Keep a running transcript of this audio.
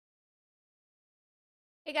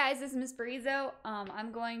Hey guys, this is Miss Barizo.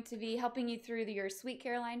 I'm going to be helping you through your Sweet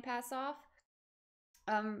Caroline pass off.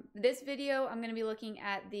 This video, I'm going to be looking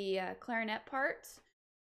at the clarinet part,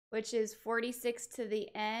 which is 46 to the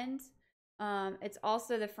end. It's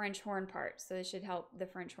also the French horn part, so this should help the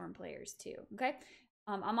French horn players too. Okay,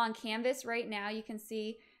 I'm on Canvas right now. You can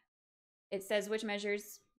see it says which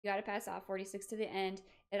measures you got to pass off, 46 to the end.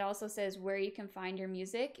 It also says where you can find your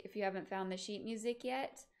music if you haven't found the sheet music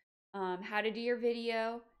yet. How to do your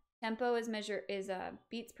video. Tempo is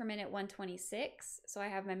beats per minute 126. So I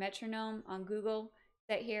have my metronome on Google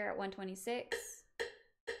set here at 126.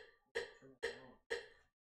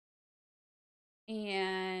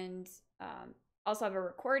 And also have a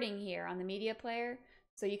recording here on the media player,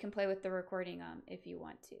 so you can play with the recording if you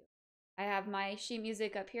want to. I have my sheet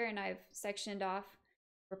music up here and I've sectioned off.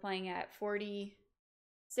 We're playing at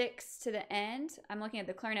 46 to the end. I'm looking at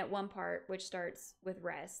the clarinet 1 part, which starts with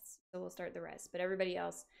rests. So we'll start the rest, but everybody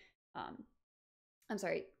else, I'm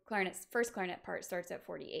sorry, first clarinet part starts at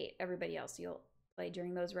 48. Everybody else you'll play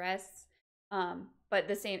during those rests. But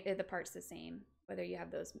the part's the same, whether you have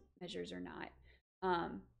those measures or not.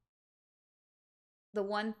 The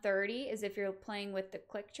 130 is if you're playing with the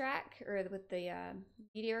click track or with the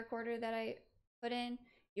media recorder that I put in.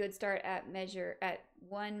 You would start at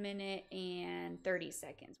 1 minute and 30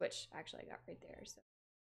 seconds, which actually I got right there. So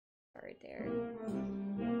start right there.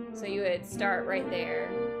 So you would start right there.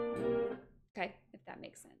 Okay, if that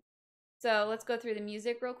makes sense. So let's go through the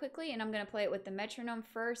music real quickly, and I'm going to play it with the metronome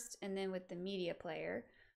first and then with the media player.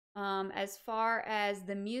 As far as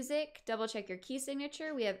the music, double check your key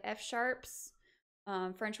signature. We have F sharps.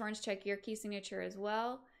 French horns, check your key signature as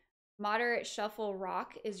well. Moderate shuffle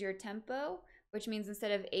rock is your tempo, which means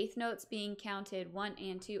instead of eighth notes being counted 1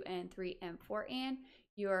 and 2 and 3 and 4 and,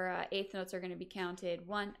 your eighth notes are going to be counted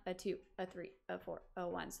 1, a 2, a 3, a 4, a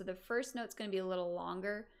 1. So the first note's going to be a little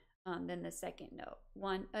longer than the second note.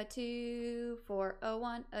 1, a 2, 4, a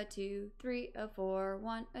 1, a 2, 3, a 4,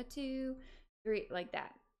 1, a 2, 3, like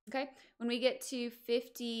that. Okay, when we get to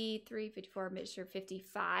 53, 54,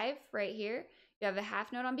 55 right here, you have a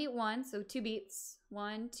half note on beat 1, so 2 beats,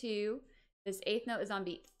 1, 2. This eighth note is on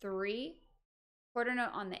beat 3, quarter note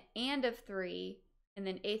on the and of 3, and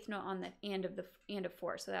then eighth note on the and of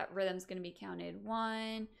 4. So that rhythm's going to be counted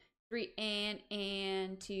 1, 3,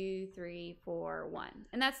 and 2, 3, 4, 1.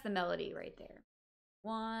 And that's the melody right there.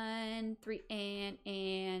 1, 3,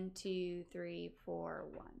 and 2, 3, 4,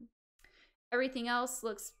 1. Everything else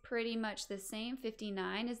looks pretty much the same.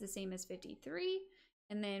 59 is the same as 53.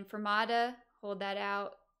 And then fermata, hold that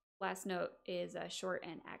out. Last note is short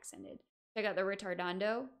and accented. Check out the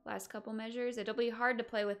ritardando, last couple measures. It'll be hard to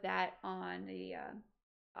play with that on the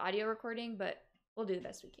audio recording, but we'll do the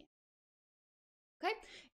best we can. Okay,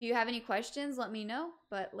 if you have any questions, let me know,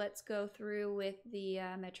 but let's go through with the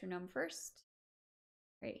metronome first.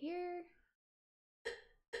 Right here.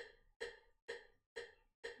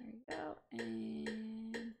 There you go.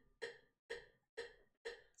 And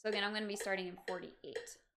so again, I'm going to be starting in 48.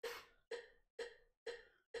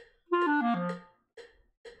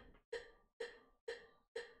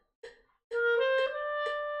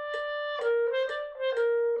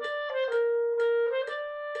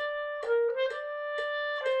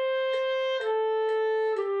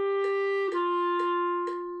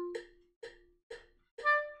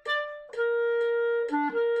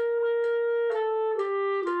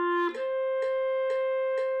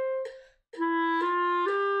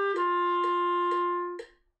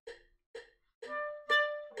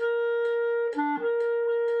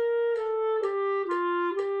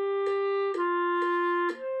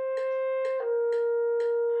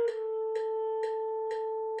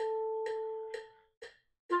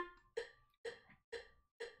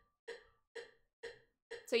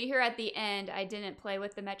 So you hear at the end, I didn't play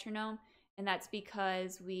with the metronome, and that's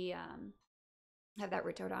because we have that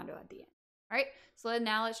ritardando at the end. All right, so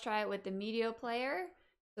now let's try it with the media player.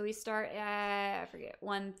 So we start at, I forget,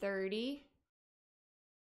 130.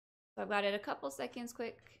 So I've got it a couple seconds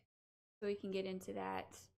quick so we can get into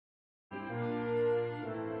that.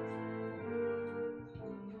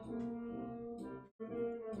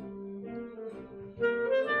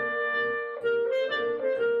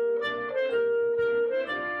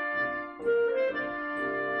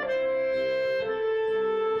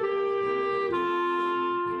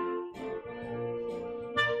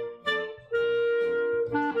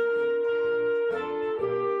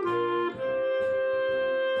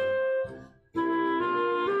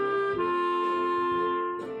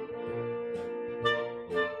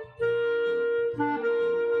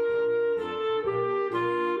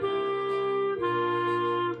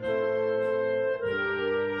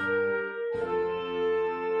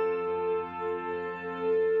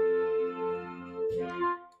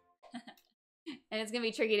 And it's going to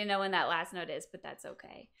be tricky to know when that last note is, but that's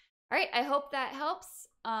okay. All right, I hope that helps.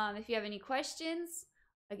 If you have any questions,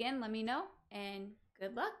 again, let me know, and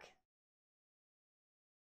good luck.